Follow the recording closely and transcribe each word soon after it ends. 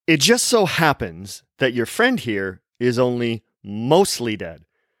It just so happens that your friend here is only mostly dead.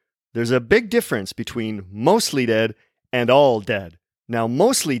 There's a big difference between mostly dead and all dead. Now,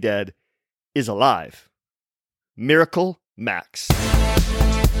 mostly dead is alive. Miracle Max.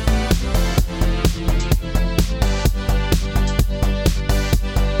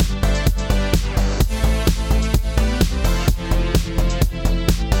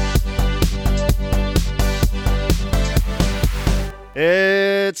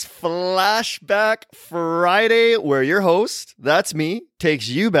 It's Flashback Friday, where your host, that's me, takes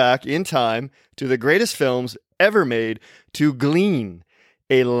you back in time to the greatest films ever made to glean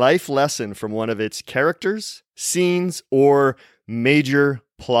a life lesson from one of its characters, scenes, or major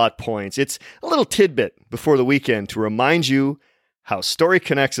plot points. It's a little tidbit before the weekend to remind you how story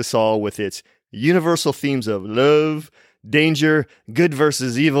connects us all with its universal themes of love, danger, good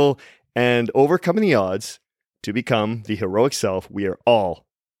versus evil, and overcoming the odds to become the heroic self we are all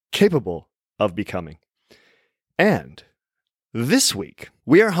capable of becoming. And this week,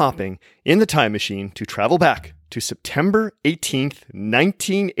 we are hopping in the time machine to travel back to September 18th,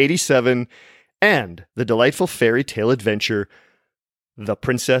 1987, and the delightful fairy tale adventure, The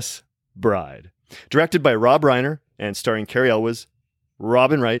Princess Bride. Directed by Rob Reiner and starring Cary Elwes,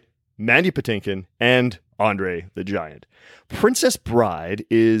 Robin Wright, Mandy Patinkin, and Andre the Giant. Princess Bride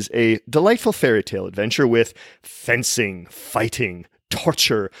is a delightful fairy tale adventure with fencing, fighting,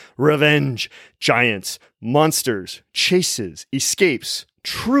 torture, revenge, giants, monsters, chases, escapes,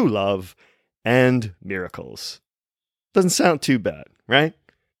 true love, and miracles. Doesn't sound too bad, right?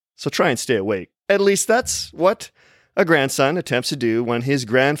 So try and stay awake. At least that's what a grandson attempts to do when his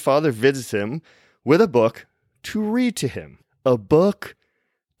grandfather visits him with a book to read to him. A book?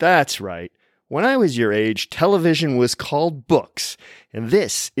 That's right. When I was your age, television was called books, and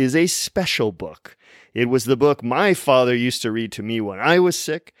this is a special book. It was the book my father used to read to me when I was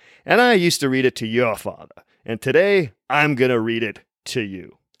sick, and I used to read it to your father. And today, I'm going to read it to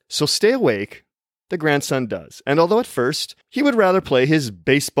you. So stay awake, the grandson does. And although at first, he would rather play his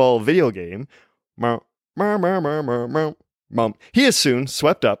baseball video game, he is soon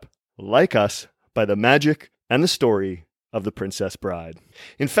swept up, like us, by the magic and the story of The Princess Bride.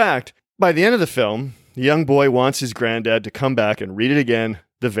 In fact, by the end of the film, the young boy wants his granddad to come back and read it again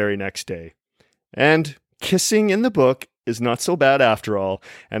the very next day. And kissing in the book is not so bad after all,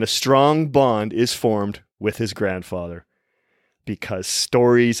 and a strong bond is formed with his grandfather. Because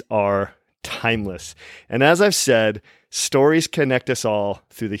stories are timeless. And as I've said, stories connect us all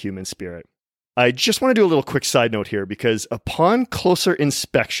through the human spirit. I just want to do a little quick side note here, because upon closer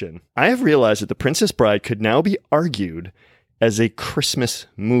inspection, I have realized that The Princess Bride could now be argued as a Christmas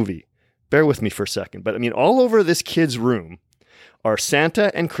movie. Bear with me for a second. But I mean, all over this kid's room are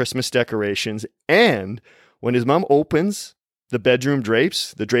Santa and Christmas decorations. And when his mom opens the bedroom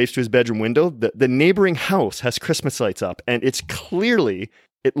drapes, the drapes to his bedroom window, the neighboring house has Christmas lights up. And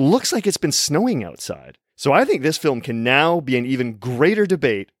it looks like it's been snowing outside. So I think this film can now be an even greater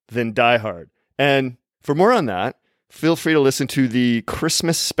debate than Die Hard. And for more on that, feel free to listen to the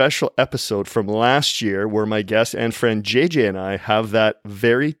Christmas special episode from last year where my guest and friend JJ and I have that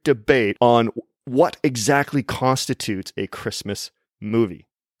very debate on what exactly constitutes a Christmas movie.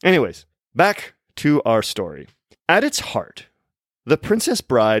 Anyways, back to our story. At its heart, The Princess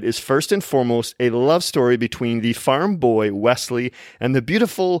Bride is first and foremost a love story between the farm boy Wesley and the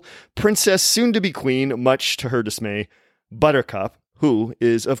beautiful princess soon-to-be queen, much to her dismay, Buttercup, who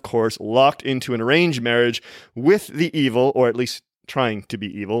is, of course, locked into an arranged marriage with the evil, or at least trying to be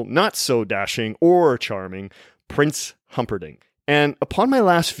evil, not so dashing or charming, Prince Humperdinck. And upon my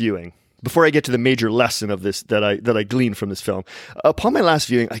last viewing, before I get to the major lesson of this that I gleaned from this film, upon my last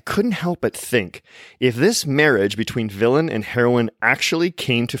viewing, I couldn't help but think, if this marriage between villain and heroine actually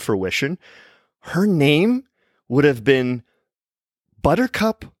came to fruition, her name would have been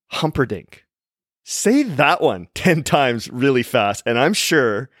Buttercup Humperdinck. Say that one 10 times really fast, and I'm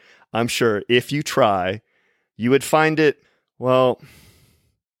sure if you try, you would find it, well,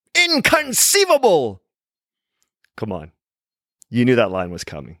 inconceivable. Come on. You knew that line was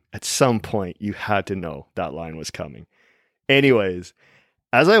coming. At some point, you had to know that line was coming. Anyways,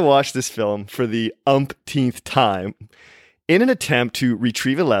 as I watched this film for the umpteenth time, in an attempt to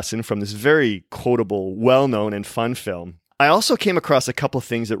retrieve a lesson from this very quotable, well-known, and fun film, I also came across a couple of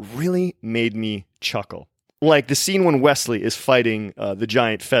things that really made me chuckle. Like the scene when Wesley is fighting the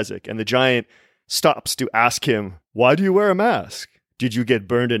giant Fezzik, and the giant stops to ask him, "Why do you wear a mask? Did you get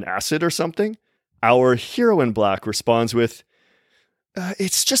burned in acid or something?" Our hero in black responds with,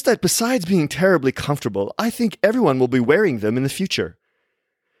 "It's just that besides being terribly comfortable, I think everyone will be wearing them in the future."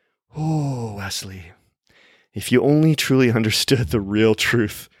 Oh, Wesley, if you only truly understood the real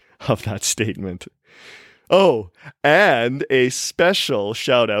truth of that statement. Oh, and a special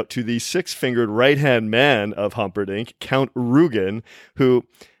shout out to the six-fingered right-hand man of Humperdinck, Count Rugen, who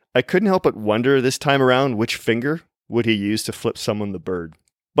I couldn't help but wonder this time around which finger would he use to flip someone the bird.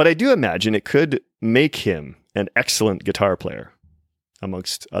 But I do imagine it could make him an excellent guitar player,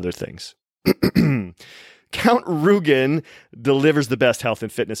 amongst other things. Count Rugen delivers the best health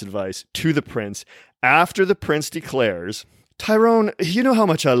and fitness advice to the prince after the prince declares, "Tyrone, you know how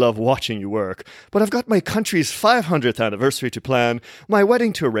much I love watching you work, but I've got my country's 500th anniversary to plan, my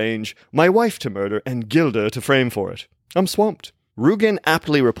wedding to arrange, my wife to murder, and Gilda to frame for it. I'm swamped." Rugen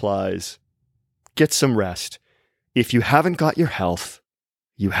aptly replies, "Get some rest. If you haven't got your health,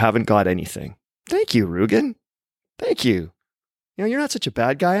 you haven't got anything." Thank you, Rugen. Thank you. You know, you're not such a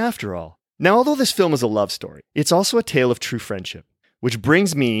bad guy after all. Now, although this film is a love story, it's also a tale of true friendship, which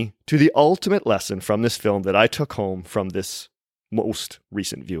brings me to the ultimate lesson from this film that I took home from this most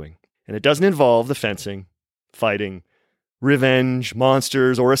recent viewing. And it doesn't involve the fencing, fighting, revenge,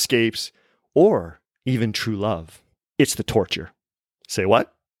 monsters, or escapes, or even true love. It's the torture. Say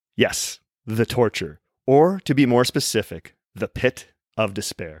what? Yes, the torture. Or, to be more specific, the pit of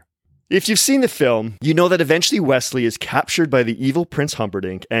despair. If you've seen the film, you know that eventually Wesley is captured by the evil Prince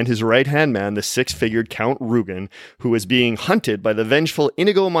Humperdinck and his right-hand man, the six-figured Count Rugen, who is being hunted by the vengeful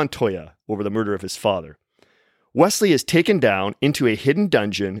Inigo Montoya over the murder of his father. Wesley is taken down into a hidden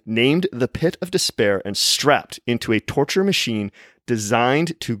dungeon named the Pit of Despair and strapped into a torture machine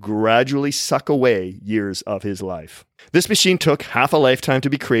designed to gradually suck away years of his life. This machine took half a lifetime to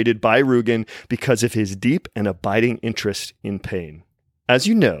be created by Rugen because of his deep and abiding interest in pain. As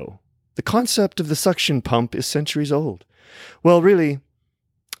you know, the concept of the suction pump is centuries old. Well, really,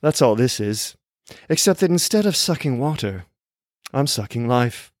 that's all this is. Except that instead of sucking water, I'm sucking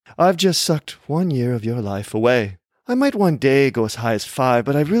life. I've just sucked 1 year of your life away. I might one day go as high as 5,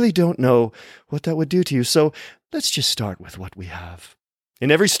 but I really don't know what that would do to you, so let's just start with what we have.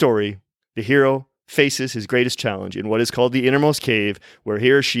 In every story, the hero faces his greatest challenge in what is called the innermost cave, where he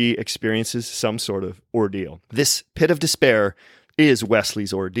or she experiences some sort of ordeal. This pit of despair is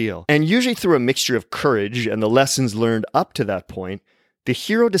Wesley's ordeal. And usually through a mixture of courage and the lessons learned up to that point, the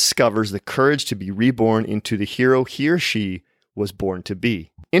hero discovers the courage to be reborn into the hero he or she was born to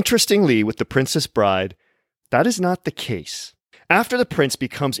be. Interestingly, with The Princess Bride, that is not the case. After the prince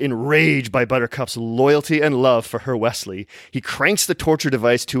becomes enraged by Buttercup's loyalty and love for her Wesley, he cranks the torture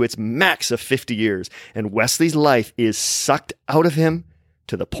device to its max of 50 years, and Wesley's life is sucked out of him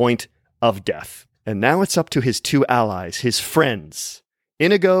to the point of death. And now it's up to his two allies, his friends.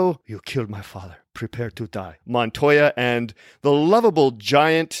 Inigo, "You killed my father. Prepare to die." Montoya, and the lovable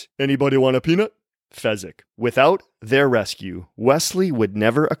giant, "Anybody want a peanut?" Fezzik. Without their rescue, Wesley would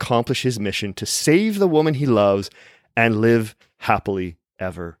never accomplish his mission to save the woman he loves and live happily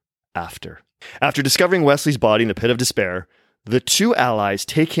ever after. After discovering Wesley's body in the Pit of Despair, the two allies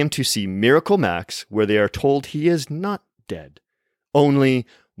take him to see Miracle Max, where they are told he is not dead, only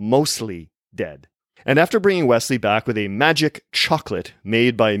mostly dead. And after bringing Wesley back with a magic chocolate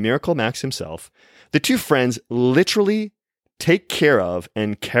made by Miracle Max himself, the two friends literally take care of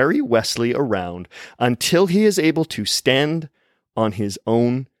and carry Wesley around until he is able to stand on his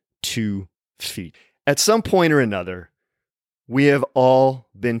own 2 feet. At some point or another, we have all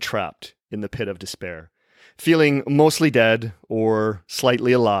been trapped in the pit of despair, feeling mostly dead or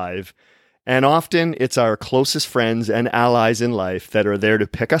slightly alive, and often it's our closest friends and allies in life that are there to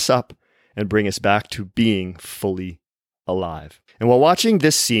pick us up and bring us back to being fully alive. And while watching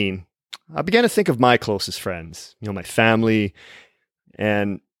this scene, I began to think of my closest friends, my family,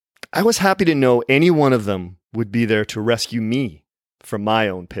 and I was happy to know any one of them would be there to rescue me from my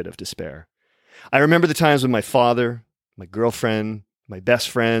own pit of despair. I remember the times when my father, my girlfriend, my best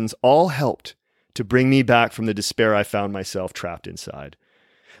friends all helped to bring me back from the despair I found myself trapped inside.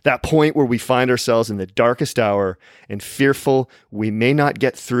 That point where we find ourselves in the darkest hour and fearful we may not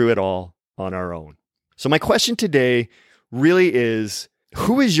get through it all on our own. So my question today really is,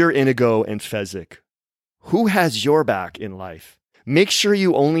 who is your Inigo and Fezzik? Who has your back in life? Make sure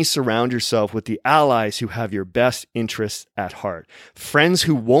you only surround yourself with the allies who have your best interests at heart. Friends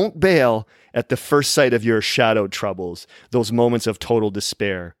who won't bail at the first sight of your shadowed troubles, those moments of total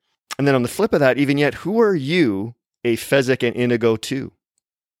despair. And then on the flip of that, even yet, who are you, a Fezzik and Inigo to?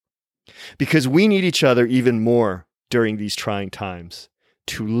 Because we need each other even more during these trying times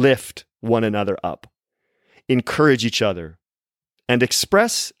to lift one another up, encourage each other, and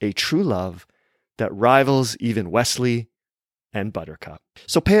express a true love that rivals even Wesley and Buttercup.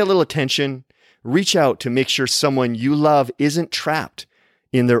 So pay a little attention, reach out to make sure someone you love isn't trapped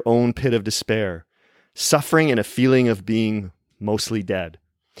in their own pit of despair, suffering in a feeling of being mostly dead.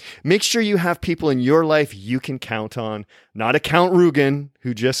 Make sure you have people in your life you can count on, not a Count Rugen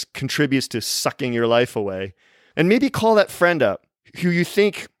who just contributes to sucking your life away. And maybe call that friend up who you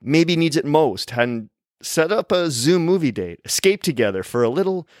think maybe needs it most and set up a Zoom movie date. Escape together for a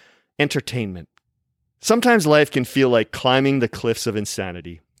little entertainment. Sometimes life can feel like climbing the cliffs of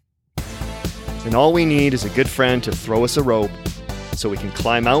insanity. And all we need is a good friend to throw us a rope so we can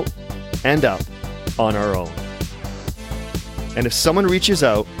climb out and up on our own. And if someone reaches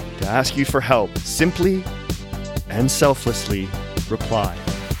out to ask you for help, simply and selflessly reply,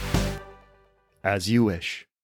 as you wish.